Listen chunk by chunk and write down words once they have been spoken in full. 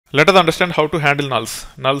Let us understand how to handle nulls.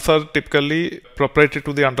 Nulls are typically proprietary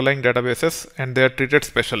to the underlying databases and they are treated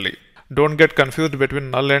specially. Don't get confused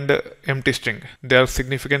between null and empty string. They are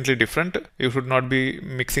significantly different. You should not be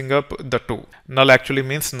mixing up the two. Null actually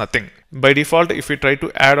means nothing. By default, if we try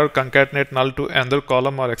to add or concatenate null to another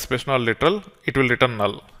column or expression or literal, it will return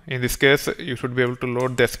null. In this case, you should be able to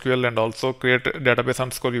load the SQL and also create database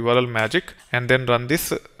underscore URL magic and then run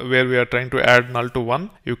this where we are trying to add null to 1.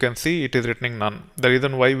 You can see it is returning none. The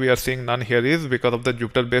reason why we are seeing none here is because of the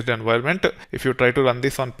Jupyter based environment. If you try to run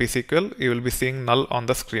this on PSQL, you will be seeing null on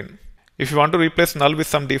the screen. If you want to replace null with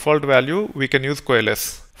some default value, we can use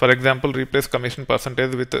COALESCE. For example, replace commission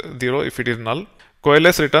percentage with 0 if it is null.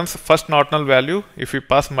 COALESCE returns first not null value if we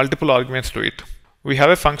pass multiple arguments to it. We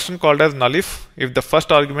have a function called as NULLIF. If the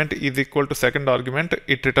first argument is equal to second argument,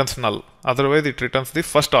 it returns null. Otherwise, it returns the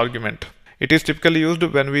first argument. It is typically used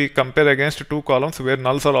when we compare against two columns where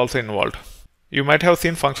nulls are also involved. You might have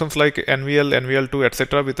seen functions like NVL, NVL2,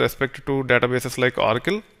 etc. with respect to databases like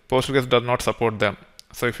Oracle. Postgres does not support them.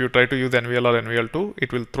 So if you try to use NVL or NVL2,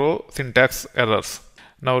 it will throw syntax errors.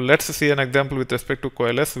 Now let's see an example with respect to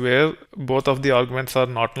COALESCE where both of the arguments are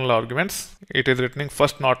not null arguments. It is returning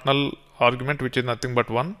first not null argument which is nothing but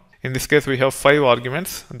 1. In this case we have 5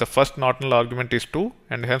 arguments. The first not null argument is 2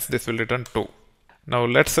 and hence this will return 2. Now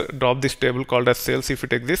let's drop this table called as sales if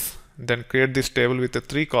it exists. Then create this table with the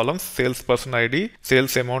 3 columns: salesperson ID,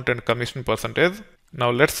 sales amount and commission percentage.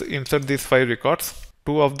 Now let's insert these 5 records.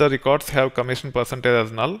 2 of the records have commission percentage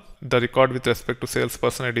as null, the record with respect to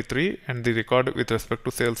salesperson ID 3 and the record with respect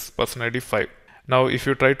to salesperson ID 5. Now if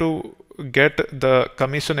you try to get the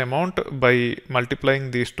commission amount by multiplying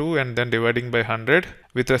these two and then dividing by 100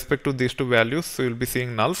 with respect to these two values, so you will be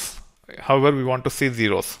seeing nulls. However, we want to see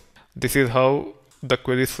zeros. This is how the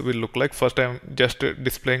queries will look like. First I am just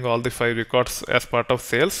displaying all the 5 records as part of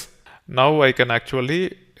sales. Now I can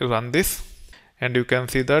actually run this and you can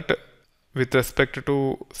see that with respect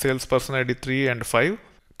to salesperson ID 3 and 5,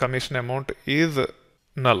 commission amount is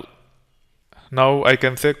null. Now I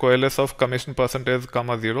can say COALESCE of commission percentage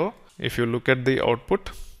comma 0. If you look at the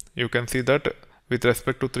output, you can see that with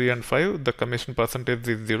respect to 3 and 5, the commission percentage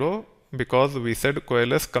is 0 because we said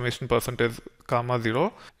COALESCE commission percentage comma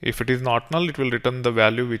 0. If it is not null, it will return the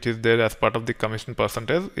value which is there as part of the commission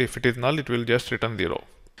percentage. If it is null, it will just return 0.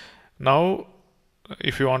 Now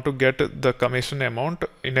if you want to get the commission amount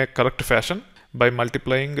in a correct fashion by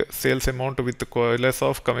multiplying sales amount with the COALESCE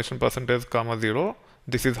of commission percentage comma 0,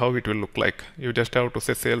 this is how it will look like. You just have to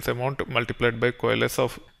say sales amount multiplied by COALESCE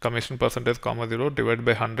of commission percentage comma 0 divided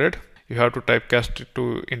by 100. You have to typecast it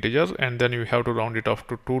to integer and then you have to round it off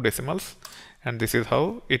to 2 decimals, and this is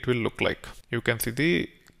how it will look like. You can see the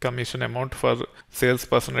commission amount for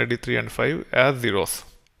salesperson ID 3 and 5 as zeros.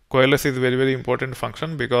 COALESCE is very important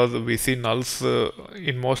function because we see nulls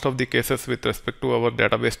in most of the cases with respect to our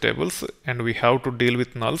database tables, and we have to deal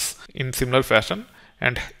with nulls in similar fashion,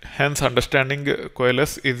 and hence understanding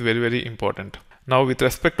COALESCE is very important. Now with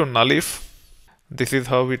respect to NULLIF, this is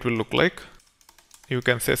how it will look like. You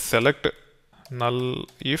can say select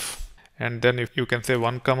NULLIF and then if you can say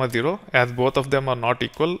 1 comma 0. As both of them are not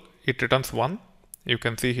equal, it returns 1. You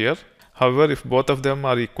can see here. However, if both of them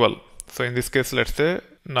are equal, so in this case let's say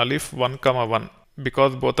NULLIF 1 comma 1,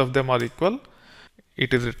 because both of them are equal,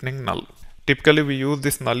 it is returning null. Typically we use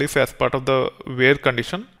this NULLIF as part of the where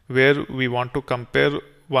condition, where we want to compare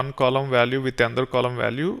one column value with another column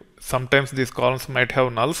value. Sometimes these columns might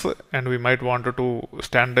have nulls and we might want to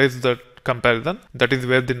standardize the comparison. That is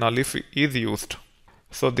where the NULLIF is used.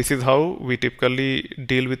 So this is how we typically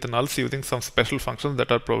deal with nulls using some special functions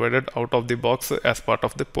that are provided out of the box as part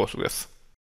of the Postgres.